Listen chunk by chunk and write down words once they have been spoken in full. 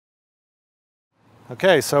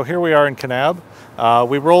Okay, so here we are in Kanab.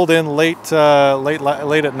 We rolled in late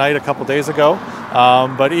at night a couple days ago,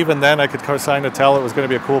 but even then I could kind of tell it was going to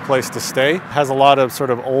be a cool place to stay. It has a lot of sort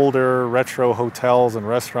of older retro hotels and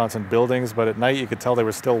restaurants and buildings, but at night you could tell they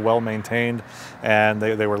were still well maintained and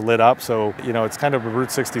they were lit up. So, you know, it's kind of a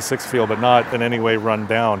Route 66 feel, but not in any way run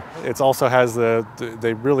down. It also has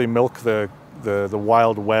they really milk the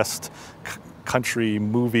Wild West country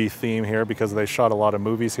movie theme here because they shot a lot of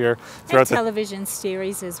movies here. And television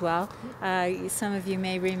series as well. Some of you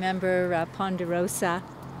may remember Ponderosa,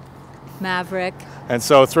 Maverick. And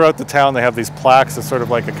so throughout the town they have these plaques. It's sort of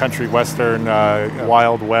like a country western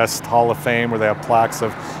Wild West Hall of Fame where they have plaques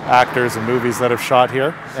of actors and movies that have shot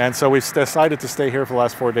here. And so we've decided to stay here for the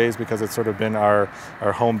last 4 days because it's sort of been our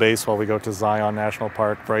home base while we go to Zion National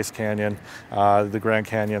Park, Bryce Canyon, the Grand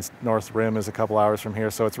Canyon's North Rim is a couple hours from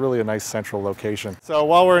here. So it's really a nice central location. So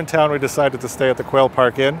while we're in town we decided to stay at the Quail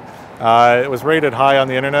Park Inn. It was rated high on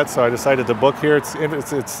the internet, so I decided to book here.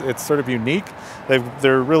 It's sort of unique.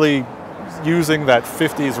 They're really using that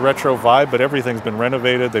 50s retro vibe, but everything's been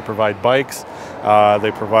renovated. They provide bikes,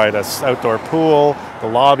 they provide us outdoor pool, the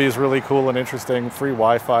lobby is really cool and interesting, free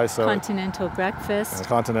Wi-Fi. So continental breakfast.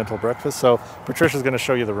 Continental breakfast. So Patricia's going to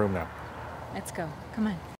show you the room now. Let's go, come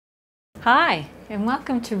on. Hi, and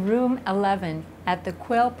welcome to room 11 at the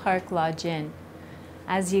Quail Park Lodge Inn.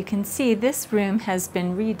 As you can see, this room has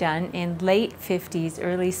been redone in late 50s,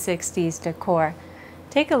 early 60s decor.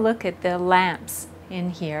 Take a look at the lamps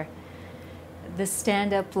in here. The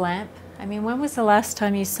stand-up lamp. I mean, when was the last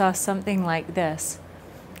time you saw something like this?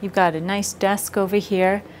 You've got a nice desk over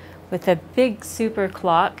here with a big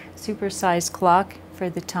super-sized clock for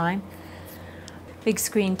the time. Big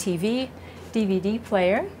screen TV, DVD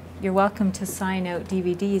player. You're welcome to sign out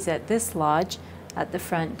DVDs at this lodge at the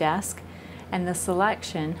front desk. And the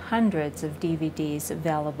selection, hundreds of DVDs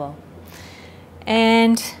available.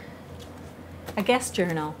 And a guest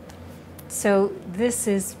journal. So this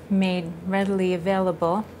is made readily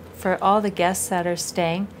available for all the guests that are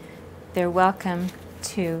staying. They're welcome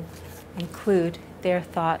to include their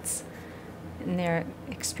thoughts and their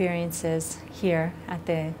experiences here at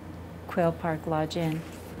the Quail Park Lodge Inn.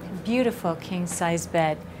 Beautiful king-size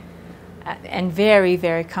bed and very,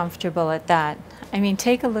 very comfortable at that. I mean,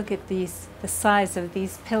 take a look at the size of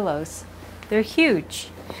these pillows. They're huge.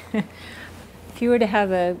 If you were to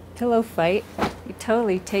have a pillow fight, you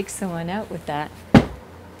totally take someone out with that.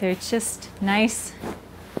 They're just nice,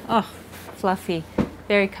 oh, fluffy,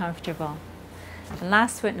 very comfortable. And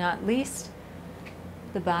last but not least,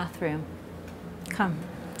 the bathroom. Come,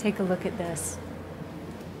 take a look at this.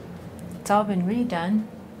 It's all been redone.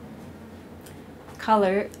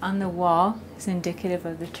 Color on the wall is indicative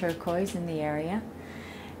of the turquoise in the area.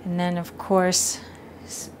 And then, of course,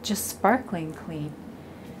 it's just sparkling clean.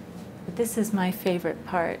 But this is my favorite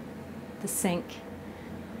part, the sink.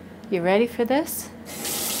 You ready for this?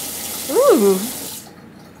 Ooh,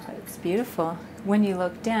 it's beautiful. When you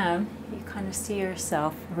look down, you kind of see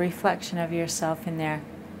yourself, a reflection of yourself in there.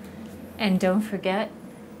 And don't forget,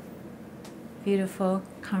 beautiful,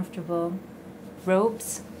 comfortable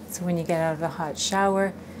robes. So when you get out of a hot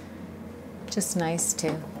shower, just nice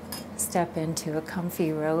to step into a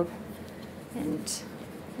comfy robe and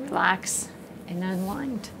relax and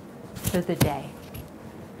unwind for the day.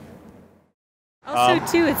 Also,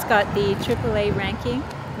 too, it's got the AAA ranking,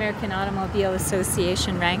 American Automobile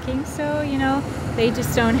Association ranking. So, you know, they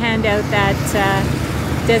just don't hand out that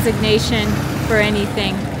designation for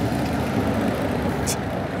anything.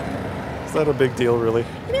 Is that a big deal, really?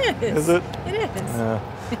 It is. Is it? It is.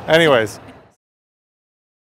 Anyways,